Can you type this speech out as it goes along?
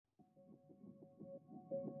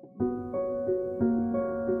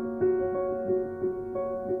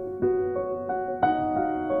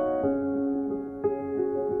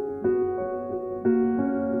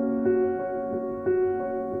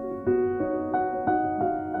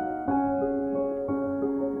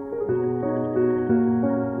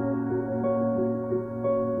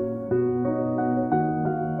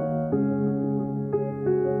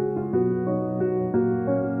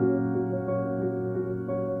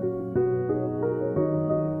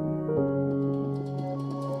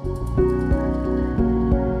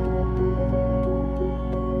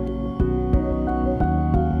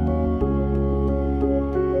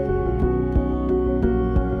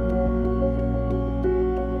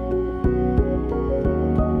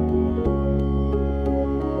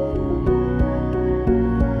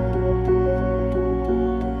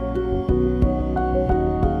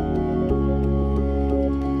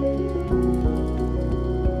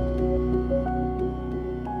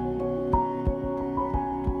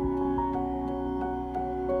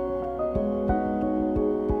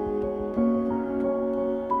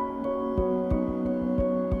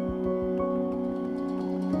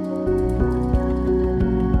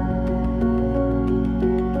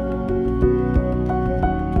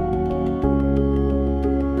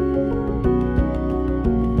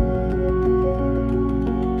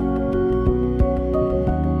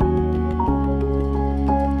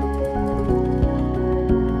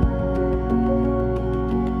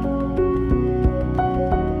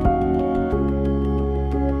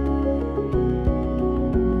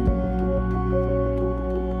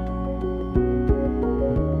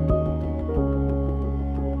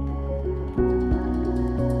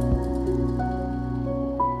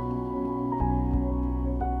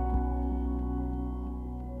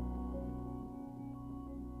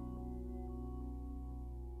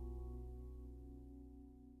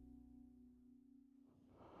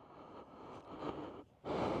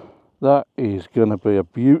That is going to be a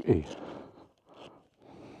beauty.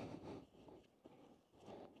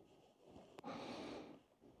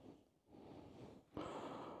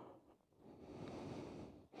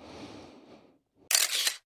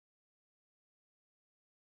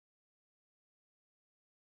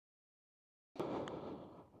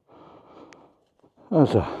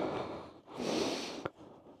 There's a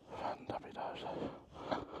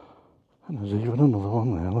and there's even another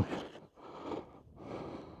one there, look.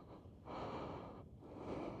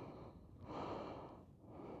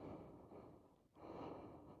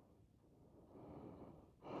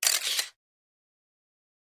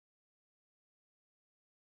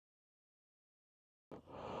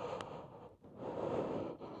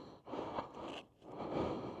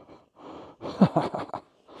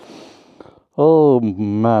 Oh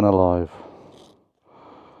man alive.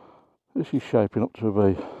 This is shaping up to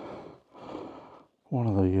be one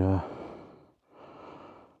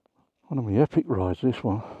of my epic rides, this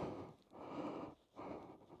one.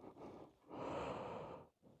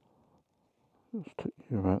 Let's take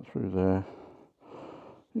you out through there.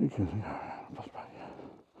 You can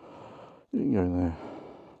go in there.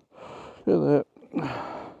 Go there.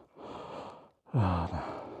 Oh, no.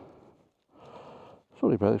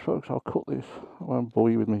 Sorry about this, folks. I'll cut this. I won't bore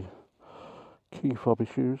you with me key fob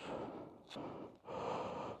issues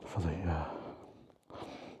for the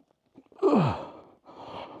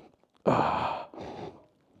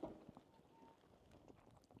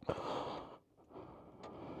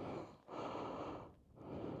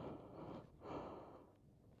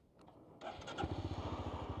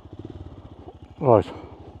right,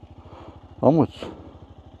 onwards.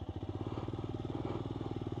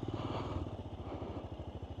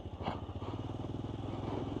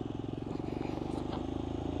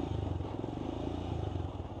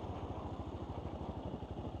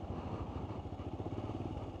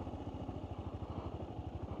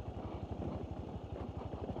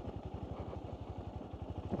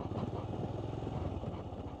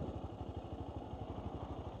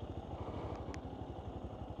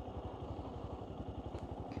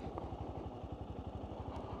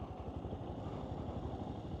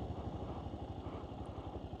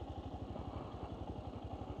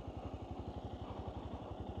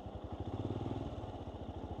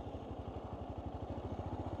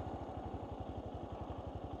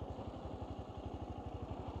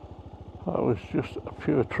 That was just a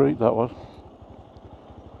pure treat, that was.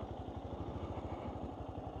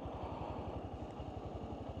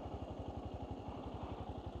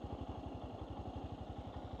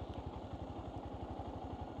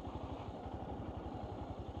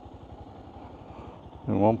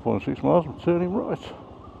 In 1.6 miles, I'm turning right.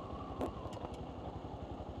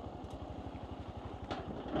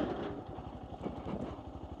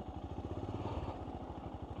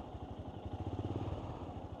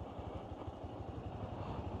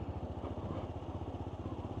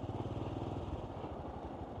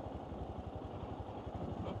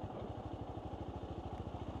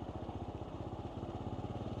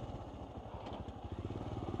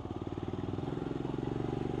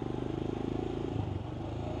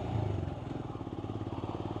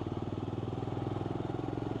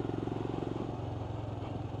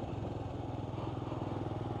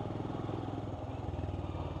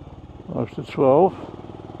 close to 12.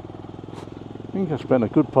 I think I spent a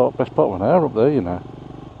good part, best part of an hour up there, you know.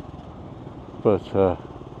 But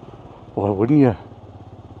why wouldn't you?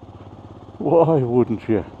 Why wouldn't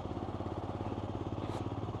you?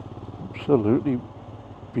 Absolutely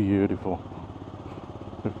beautiful.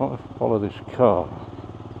 If I follow this car,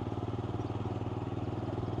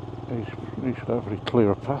 he should hopefully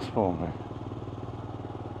clear a path for me.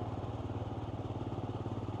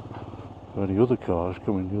 But the other car's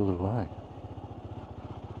coming the other way.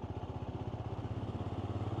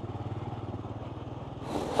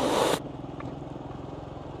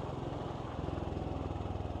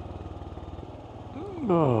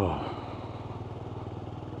 Oh.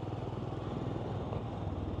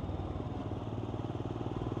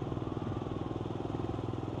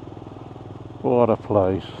 What a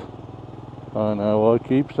place. I know I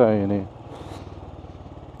keep saying it,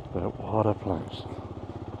 but what a place.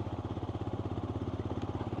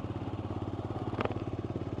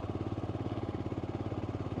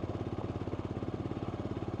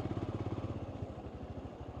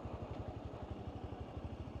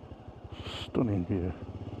 Stunning view.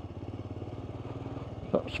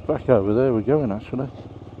 That's back over there we're going actually.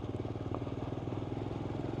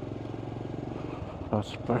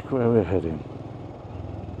 That's back where we're heading.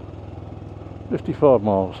 55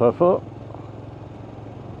 miles so far.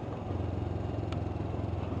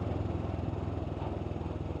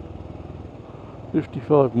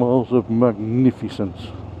 "55 miles of magnificence."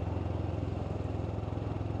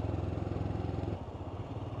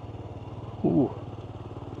 Ooh,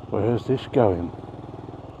 where's this going?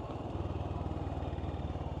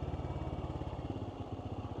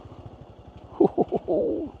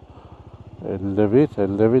 I love it, I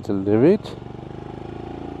love it, I love it.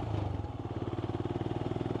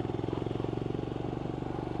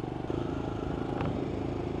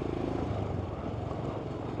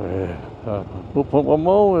 Up on 1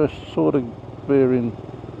 mile, we're sort of veering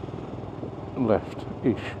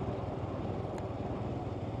left-ish.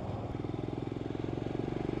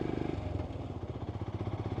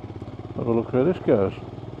 Have a look where this goes.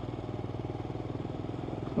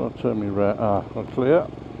 I'll turn me round. Ah, I'm clear.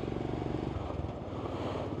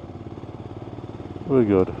 We're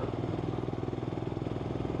good.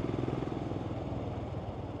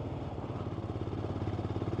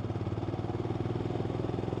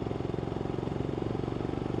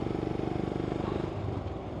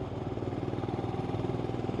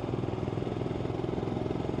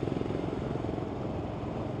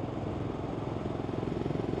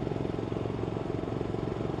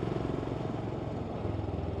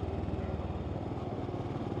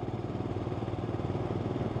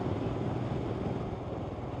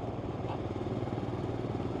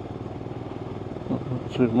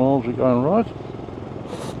 Two miles are going right.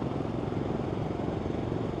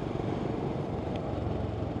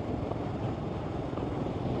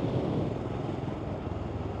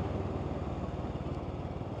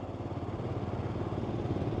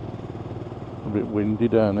 A bit windy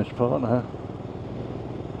down this part now.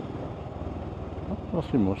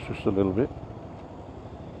 Nothing much, just a little bit.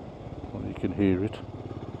 Well, you can hear it.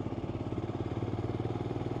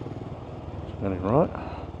 It's going right.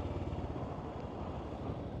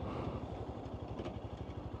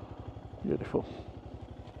 Beautiful.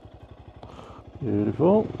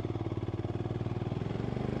 Beautiful.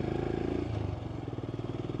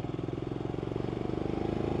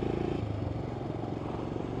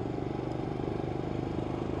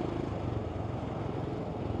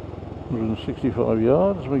 "165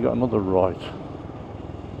 yards, we got another right.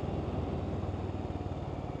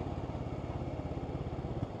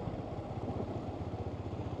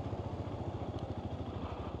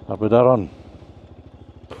 Aberdaron.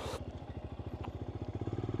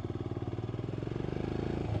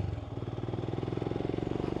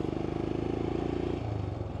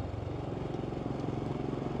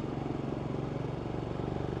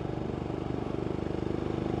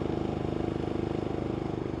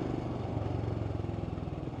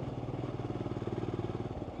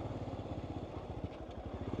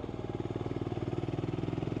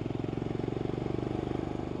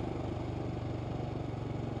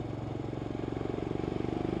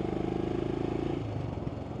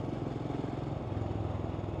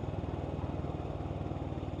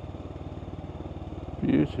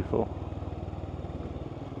 Beautiful.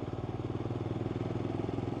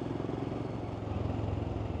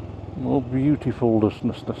 More beautifulness.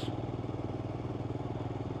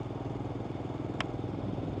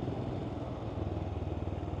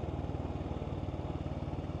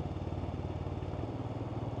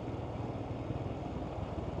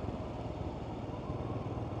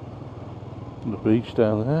 The beach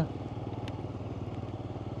down there.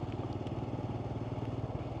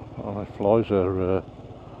 My flies are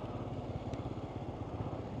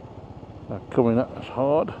coming at us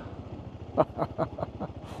hard. How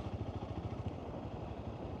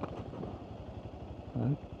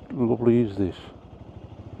lovely is this?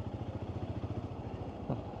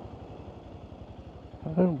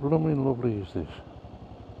 How blooming lovely is this?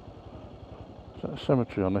 Is that a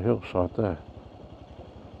cemetery on the hillside there?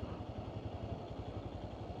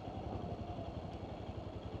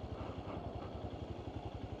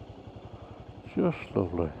 Just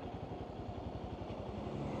lovely.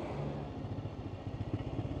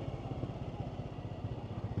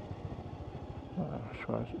 Which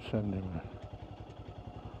way is it sending me?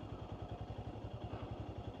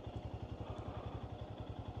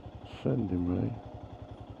 Sending me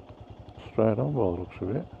straight on by the looks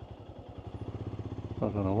of it. I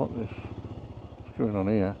don't know what's going on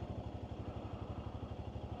here.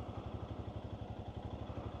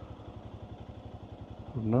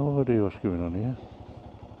 I've no idea what's going on here.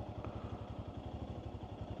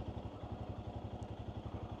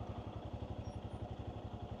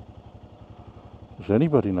 Does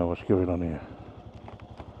anybody know what's going on here?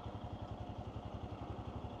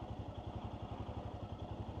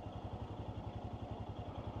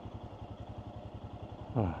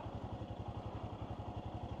 Ah.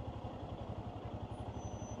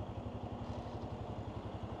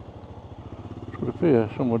 It would appear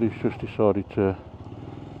somebody's just decided to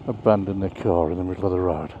abandon their car in the middle of the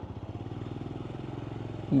road.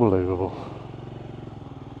 Unbelievable.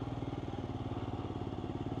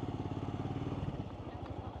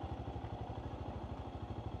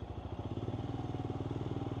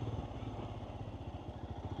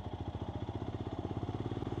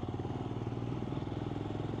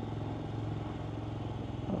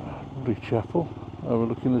 Lovely chapel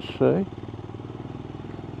overlooking the sea.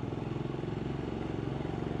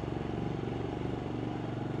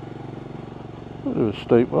 Bit of a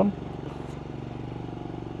steep one.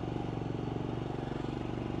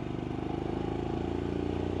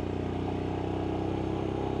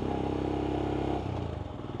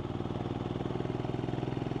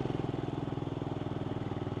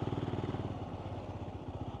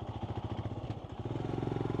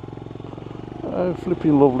 How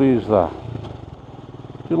flipping lovely is that?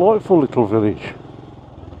 Delightful little village.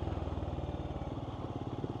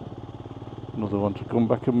 Another one to come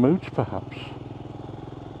back and mooch perhaps.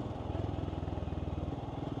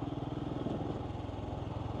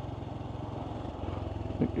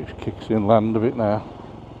 I think it kicks inland a bit now.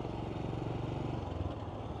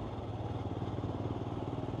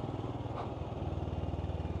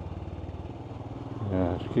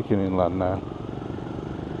 Yeah, it's kicking inland now.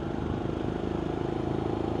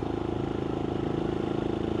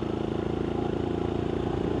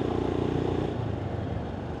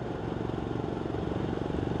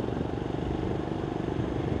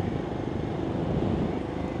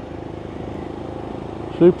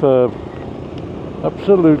 Superb,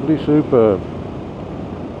 absolutely superb.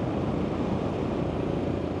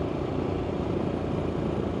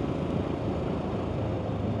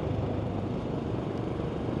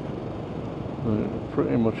 We're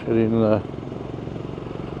pretty much heading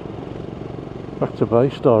back to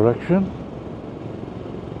base direction.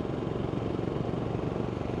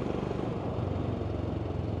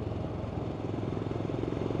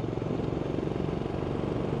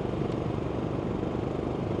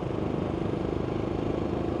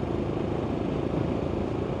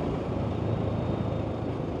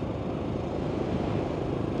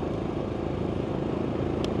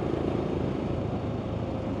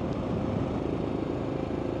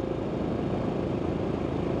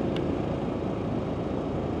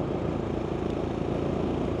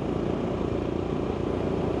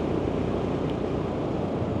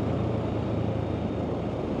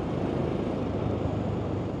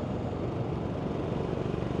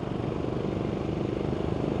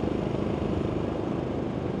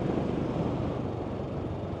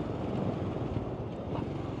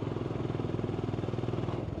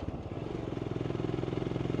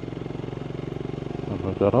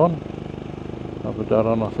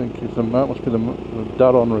 Aberdaron, I think, is must be the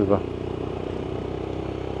Daron River,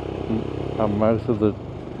 and mouth of the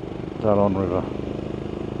Daron River.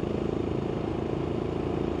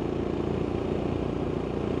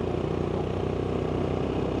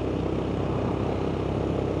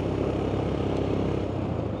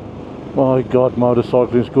 My God,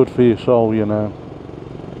 motorcycling is good for your soul, you know.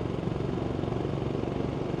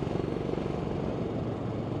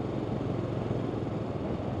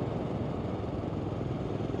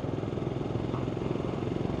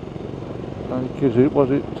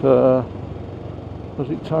 Was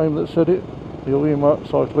it Time that said it? The Llyn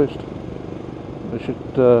motorcyclist. they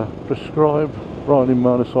should prescribe riding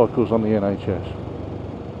motorcycles on the NHS.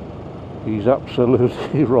 He's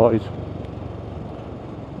absolutely right.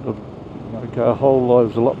 It'll make our whole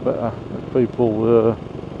lives a lot better if people were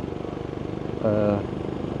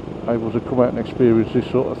able to come out and experience this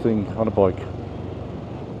sort of thing on a bike.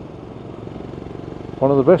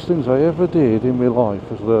 One of the best things I ever did in my life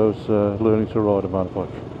was learning to ride a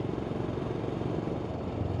motorbike.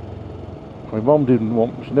 My mum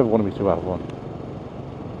she never wanted me to have one.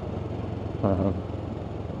 I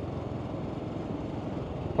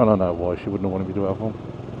don't know why she wouldn't have wanted me to have one.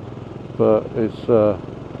 But it's, I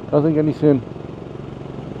don't think anything,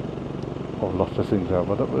 well, lots of things have,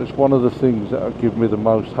 but it's one of the things that have given me the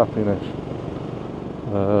most happiness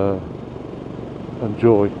and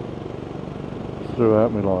joy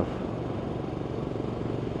throughout my life.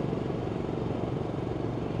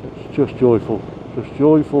 It's just joyful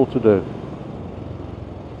to do.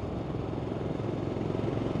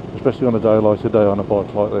 Especially on a day like today on a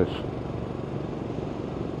bike like this.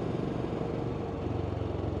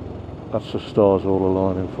 That's the stars all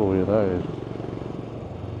aligning for you, that is.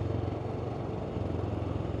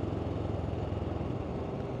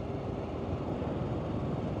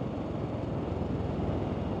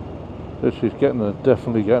 This is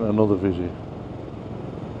definitely getting another visit.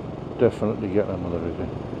 Definitely getting another visit.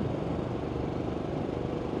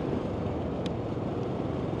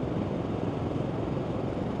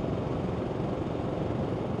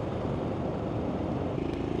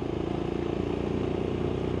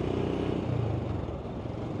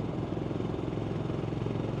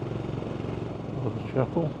 Another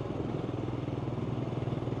chapel.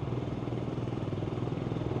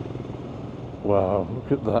 Wow,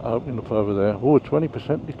 look at that opening up over there. Oh,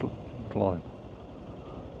 20% decline.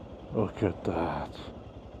 Look at that.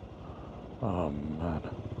 Oh man.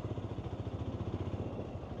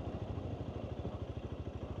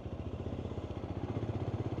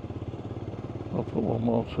 I'll put one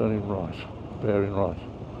more turning right, bearing right.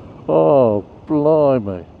 Oh,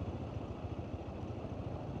 blimey.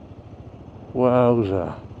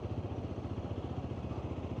 Wowza.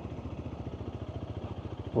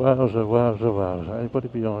 Wowza, wowza, wowza. Anybody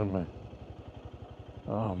behind me?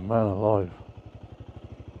 Oh man alive.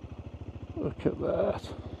 Look at that.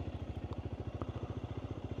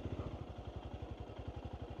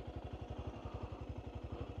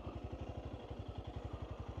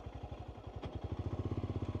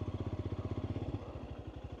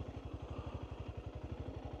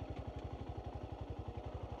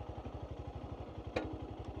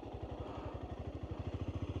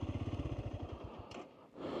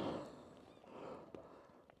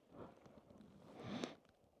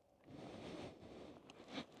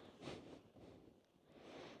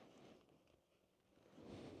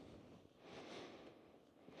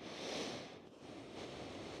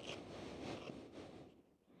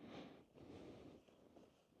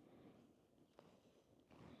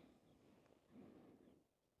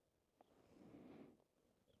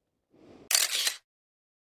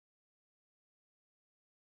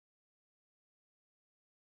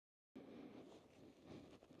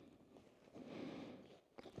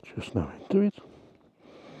 Just now into it.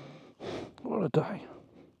 What a day.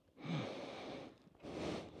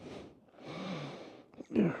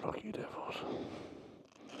 You're lucky devils.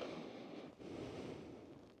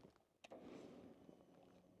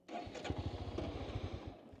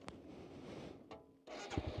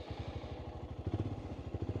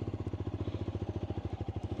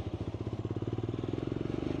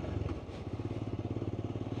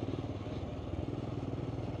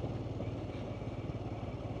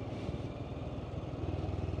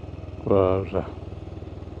 Wowza.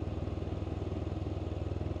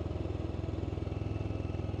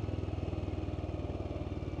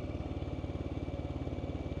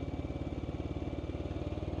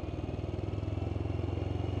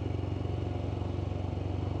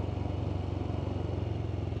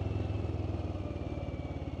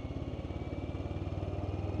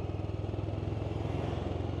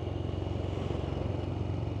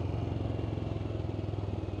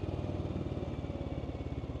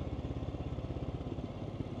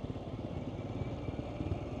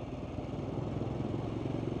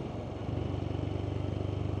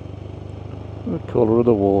 The colour of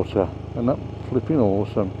the water, and that flipping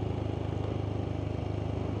awesome.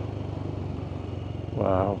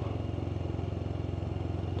 Wow.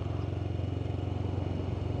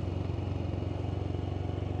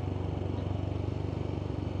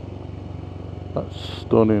 That's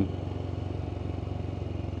stunning.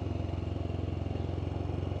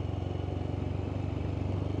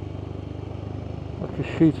 Like a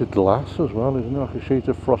sheet of glass as well, isn't it? Like a sheet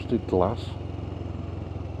of frosted glass.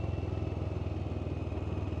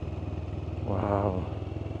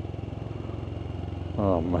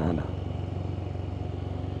 Oh man.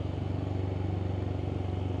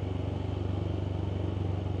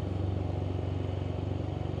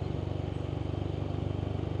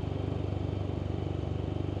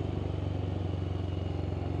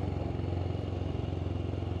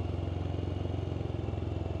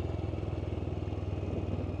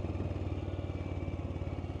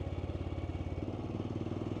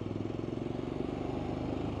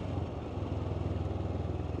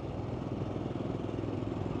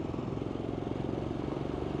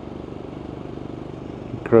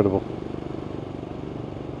 Incredible.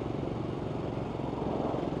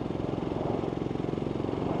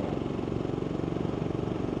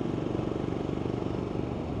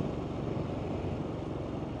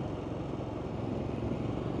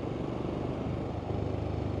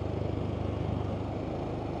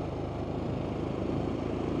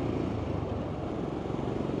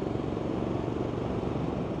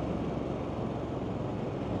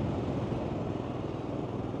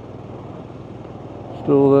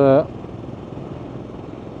 Still there.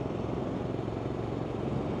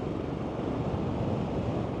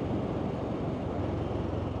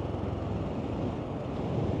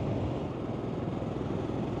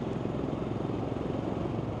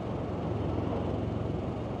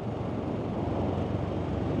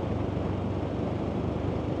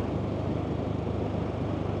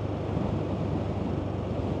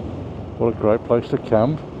 What a great place to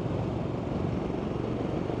camp.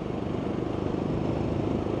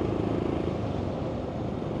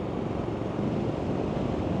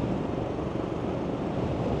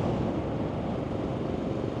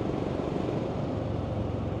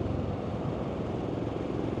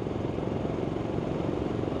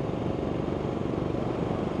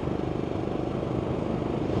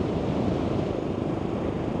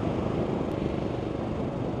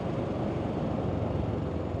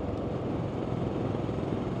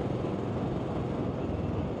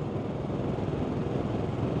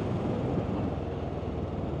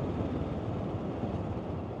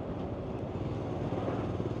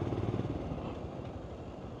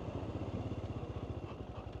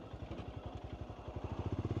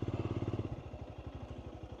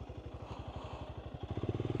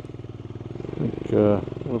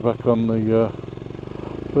 We're back on the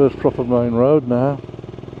first proper main road now.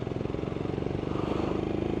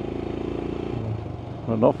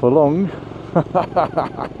 Well, not for long.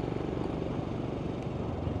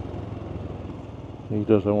 He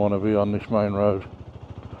doesn't want to be on this main road.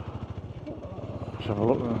 Let's have a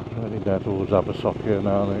look. Heading down towards Abersoch here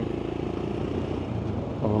now, I think.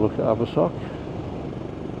 Have a look at Abersoch.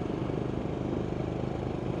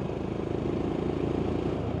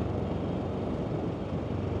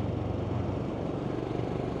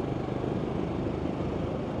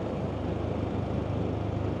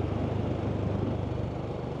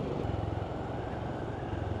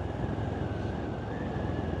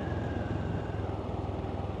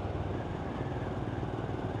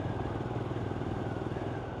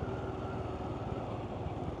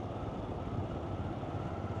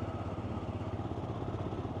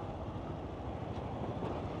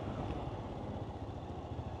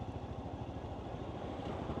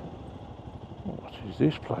 What is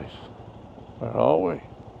this place? Where are we?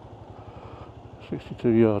 62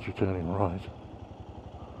 yards returning right.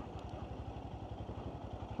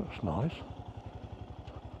 That's nice.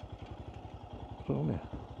 Don't you?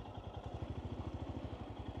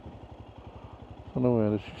 I don't know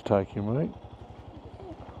where this is taking me.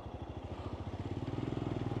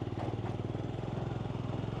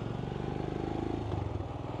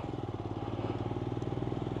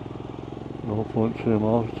 .2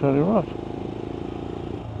 miles returning right.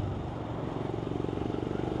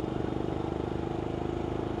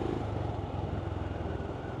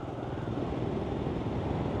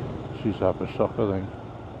 She's Abersoch, I think.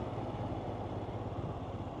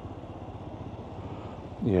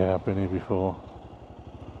 Yeah, I've been here before.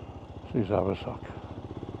 She's Abersoch.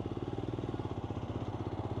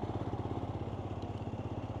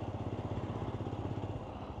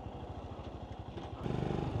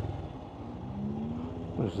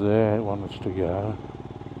 It was there, it wants to go.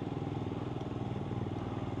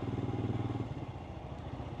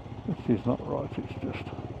 She's not right, it's just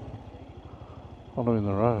following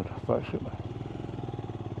the road, basically.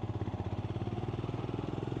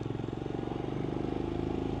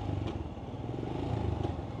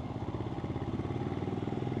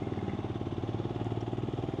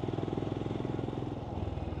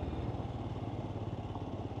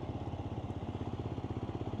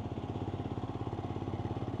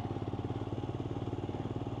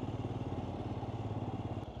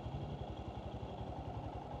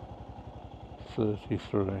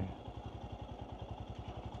 33.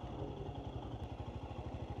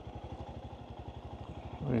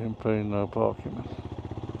 EMP, no parking.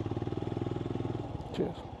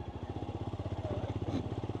 Cheers.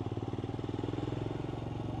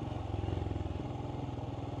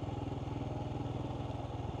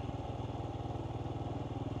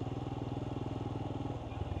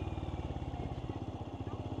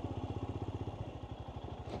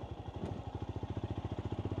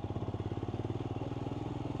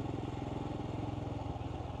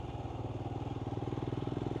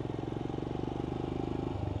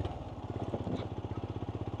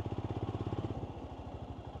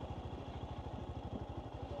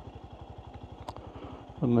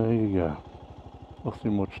 And there you go,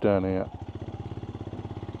 nothing much down here,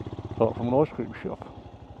 apart from an ice cream shop.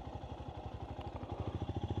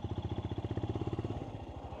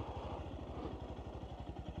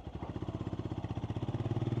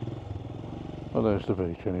 Well, there's the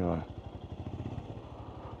beach anyway.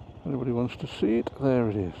 Anybody wants to see it, there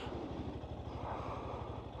it is.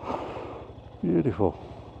 Beautiful,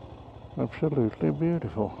 absolutely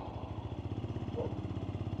beautiful.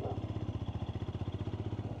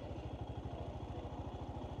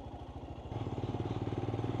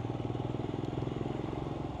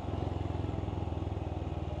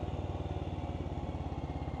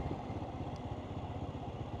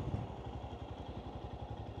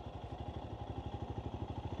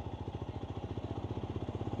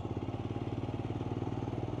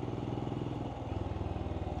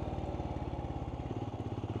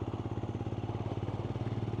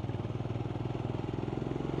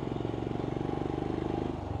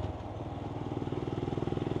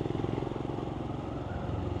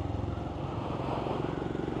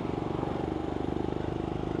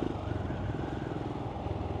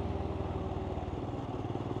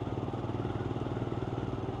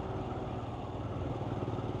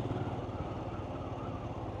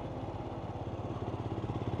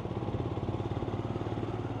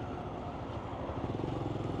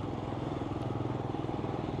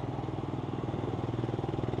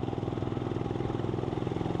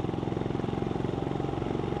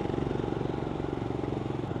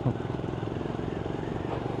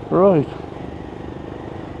 Right,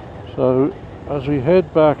 so as we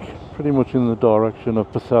head back pretty much in the direction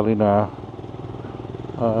of Pwllheli now,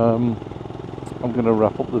 I'm going to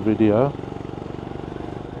wrap up the video.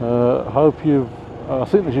 Hope you've, I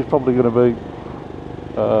think this is probably going to be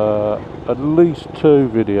at least 2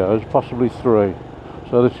 videos, possibly 3.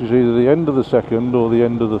 So this is either the end of the second or the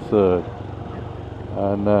end of the third.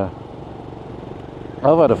 And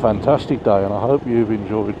I've had a fantastic day, and I hope you've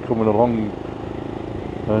enjoyed coming along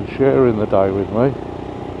and sharing the day with me.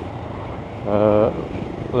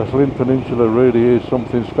 This Llyn Peninsula really is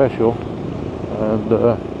something special, and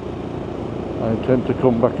I intend to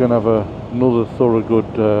come back and have another thorough good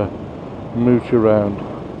mooch around.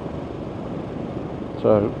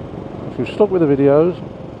 So if you've stuck with the videos,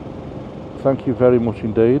 thank you very much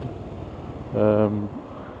indeed.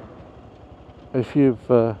 If you've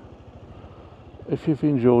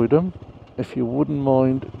enjoyed them, if you wouldn't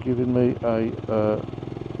mind giving me a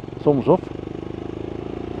thumbs up,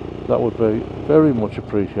 that would be very much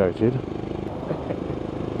appreciated.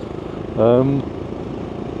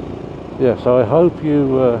 Yeah, so I hope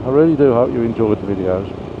you, I really do hope you enjoyed the videos.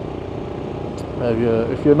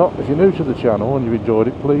 If you're new to the channel and you've enjoyed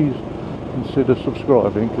it, please consider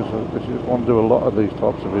subscribing, because I want to do a lot of these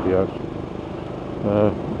types of videos.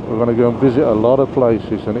 We're going to go and visit a lot of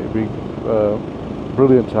places, and it'd be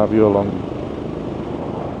brilliant to have you along.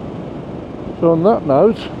 So on that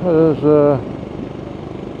note,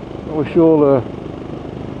 I wish you all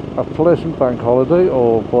a pleasant bank holiday,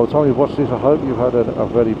 or by the time you watch this, I hope you've had a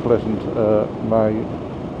very pleasant May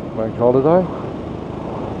bank holiday.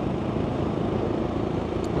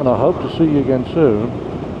 And I hope to see you again soon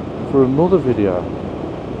for another video.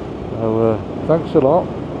 So thanks a lot,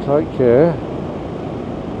 take care,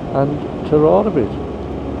 and ta-ra a bit.